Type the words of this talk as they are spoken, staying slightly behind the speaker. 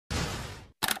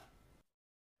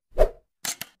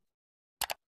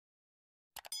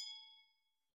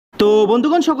তো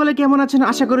বন্ধুগণ সকলে কেমন আছেন?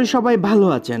 আশা করি সবাই ভালো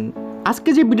আছেন। আজকে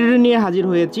যে ভিডিওটি নিয়ে হাজির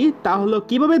হয়েছি তা হলো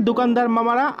কিভাবে দোকানদার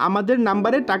মামারা আমাদের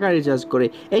নাম্বারে টাকা রিচার্জ করে।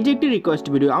 এটি একটি রিকোয়েস্ট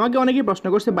ভিডিও। আমাকে অনেকেই প্রশ্ন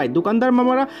করছে, ভাই দোকানদার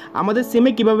মামারা আমাদের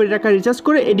সিমে কিভাবে টাকা রিচার্জ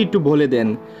করে এটি একটু বলে দেন।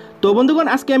 তো বন্ধুগণ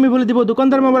আজকে আমি বলে দিব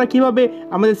দোকানদার মামারা কিভাবে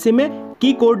আমাদের সিমে কি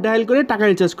কোড ডায়াল করে টাকা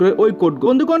রিচার্জ করে ওই কোড।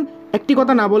 বন্ধুগণ একটি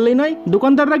কথা না বললেই নয়,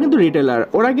 দোকানদাররা কিন্তু রিটেলার,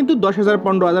 ওরা কিন্তু 10,000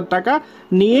 15,000 টাকা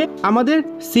নিয়ে আমাদের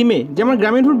সিমে, যেমন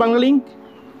গ্রামীণ বাংলালিংক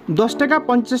 10 টাকা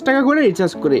 50 টাকা করে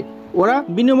রিচার্জ করে, ওরা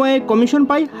বিনিময়ে কমিশন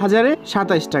পায়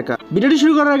 1027 টাকা। ভিডিওটি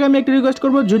শুরু করার আগে আমি একটা রিকোয়েস্ট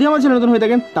করবো, যদি আমার চ্যানেল নতুন হয়ে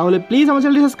থাকেন তাহলে প্লিজ আমার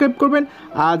চ্যানেলটি সাবস্ক্রাইব করবেন,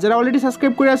 আর যারা অলরেডি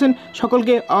সাবস্ক্রাইব করে আছেন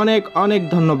সকলকে অনেক অনেক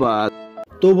ধন্যবাদ।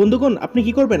 তো বন্ধুগণ আপনি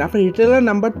কি করবেন, আপনার রিটেলার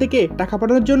নাম্বার থেকে টাকা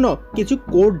পাঠানোর জন্য কিছু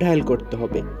কোড ডায়াল করতে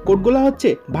হবে। কোডগুলো হচ্ছে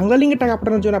বাংলালিংকে টাকা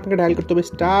পাঠানোর জন্য আপনাকে ডায়াল করতে হবে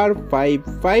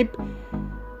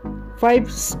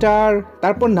 *555#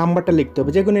 তারপর নাম্বারটা লিখতে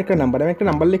হবে, যে কোনো একটা নাম্বার। আমি একটা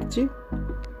নাম্বার লিখছি,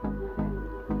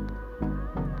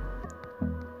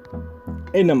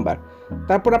 এই নাম্বার।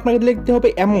 তারপর আপনাকে লিখতে হবে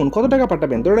অ্যামাউন্ট, কত টাকা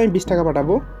পাঠাবেন। ধরুন আমি 20 টাকা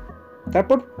পাঠাবো।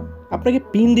 তারপর আপনাকে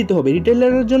পিন দিতে হবে,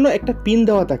 রিটেলারের জন্য একটা পিন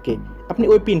দেওয়া থাকে, আপনি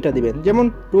ওই পিনটা দিবেন, যেমন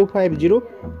 250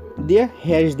 দিয়ে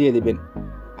হ্যাশ দিয়ে দিবেন।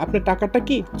 আপনার টাকাটা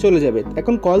কি চলে যাবে।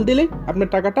 এখন কল দিলে আপনার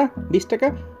টাকাটা 20 টাকা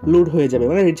লোড হয়ে যাবে,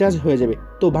 মানে রিচার্জ হয়ে যাবে।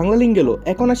 তো বাংলালিংক গেল।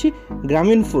 এখন আসি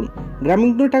গ্রামীণ ফোন। গ্রামীণ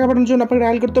ফোনে টাকা পাঠানোর জন্য আপনাকে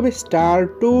ডায়াল করতে হবে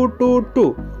 *222,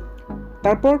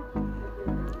 তারপর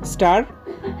স্টার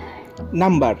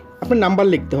নাম্বার, আপনার নাম্বার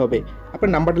লিখতে হবে,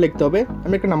 আপনার নাম্বারটা লিখতে হবে।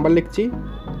 আমি একটা নাম্বার লিখছি,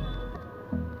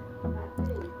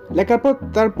 লেখার পর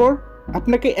তারপর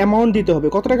আপনাকে অ্যামাউন্ট দিতে হবে,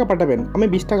 কত টাকা পাঠাবেন। আমি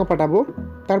 20 টাকা পাঠাবো।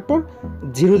 তারপর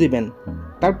 0 দিবেন,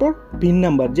 তারপর পিন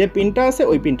নাম্বার, যে পিনটা আছে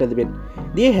ওই পিনটা দিবেন,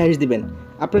 দিয়ে হ্যাশ দিবেন,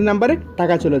 আপনার নাম্বারে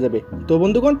টাকা চলে যাবে। তো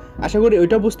বন্ধুগণ আশা করি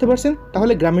ওইটা বুঝতে পারছেন।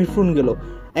 তাহলে গ্রামীণ ফোন গেল।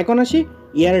 এখন আসি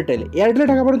এয়ারটেলে। এয়ারটেলে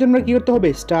টাকা পাঠানোর জন্য কী করতে হবে,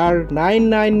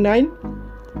 *999,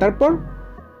 তারপর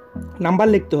নাম্বার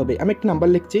লিখতে হবে। আমি একটা নাম্বার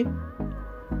লিখছি,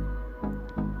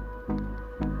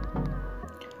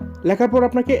 লেখার পর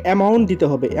আপনাকে অ্যামাউন্ট দিতে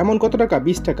হবে, অ্যামাউন্ট কত টাকা,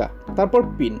 20 টাকা। তারপর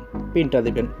পিনটা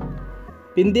দেবেন,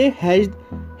 পিন দিয়ে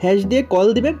হ্যাশ দিয়ে কল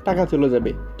দিবেন, টাকা চলে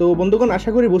যাবে। তো বন্ধুগণ আশা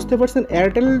করি বুঝতে পারছেন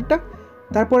এয়ারটেলটা।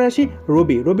 তারপরে আসি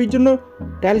রবির জন্য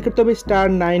ডায়াল করতে হবে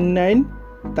 *99,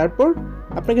 তারপর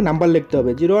আপনাকে নাম্বার লিখতে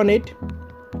হবে 018,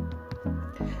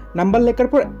 নাম্বার লেখার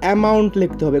পর অ্যামাউন্ট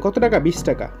লিখতে হবে, কত টাকা, 20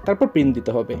 টাকা। তারপর পিন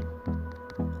দিতে হবে,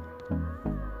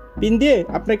 পিন দিয়ে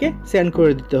আপনাকে সেন্ড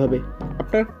করে দিতে হবে,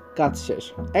 আপনার কাজ শেষ।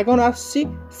 এখন আসছি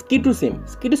স্কিটু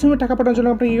সিমে টাকা পাঠানোর জন্য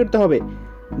আপনাকে কী করতে হবে,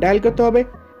 ডায়াল করতে হবে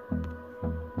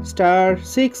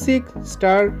 *66*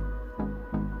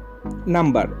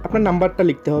 নাম্বার, আপনার নাম্বারটা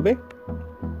লিখতে হবে,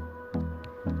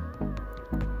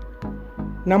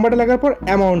 নাম্বারটা লেখার পর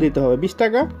অ্যামাউন্ট দিতে হবে 20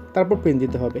 টাকা, তারপর পিন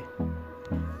দিতে হবে।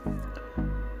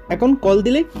 এখন কল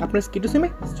দিলেই আপনার স্কিটু সিমে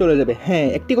চলে যাবে। হ্যাঁ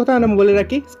একটি কথা আমি বলে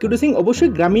রাখি, স্কিটু সিম অবশ্যই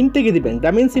গ্রামীণ থেকে দিবেন,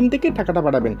 গ্রামীণ সিম থেকে টাকাটা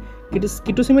পাঠাবেন, কিন্তু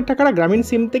স্কিটু সিমের টাকাটা গ্রামীণ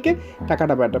সিম থেকে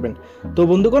টাকাটা পাঠাবেন। তো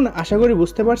বন্ধুগণ আশা করি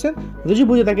বুঝতে পারছেন। যদি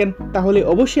বুঝে থাকেন তাহলে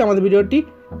অবশ্যই আমাদের ভিডিওটি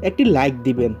একটি লাইক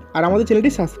দিবেন, আর আমাদের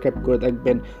চ্যানেলটি সাবস্ক্রাইব করে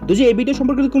রাখবেন। যদি এই ভিডিও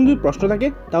সম্পর্কে কোনো প্রশ্ন থাকে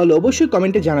তাহলে অবশ্যই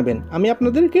কমেন্টে জানাবেন, আমি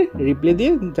আপনাদেরকে রিপ্লাই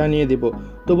দিয়ে জানিয়ে দেব।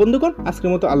 তো বন্ধুগণ আজকের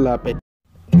মতো আল্লাহ হাফেজ।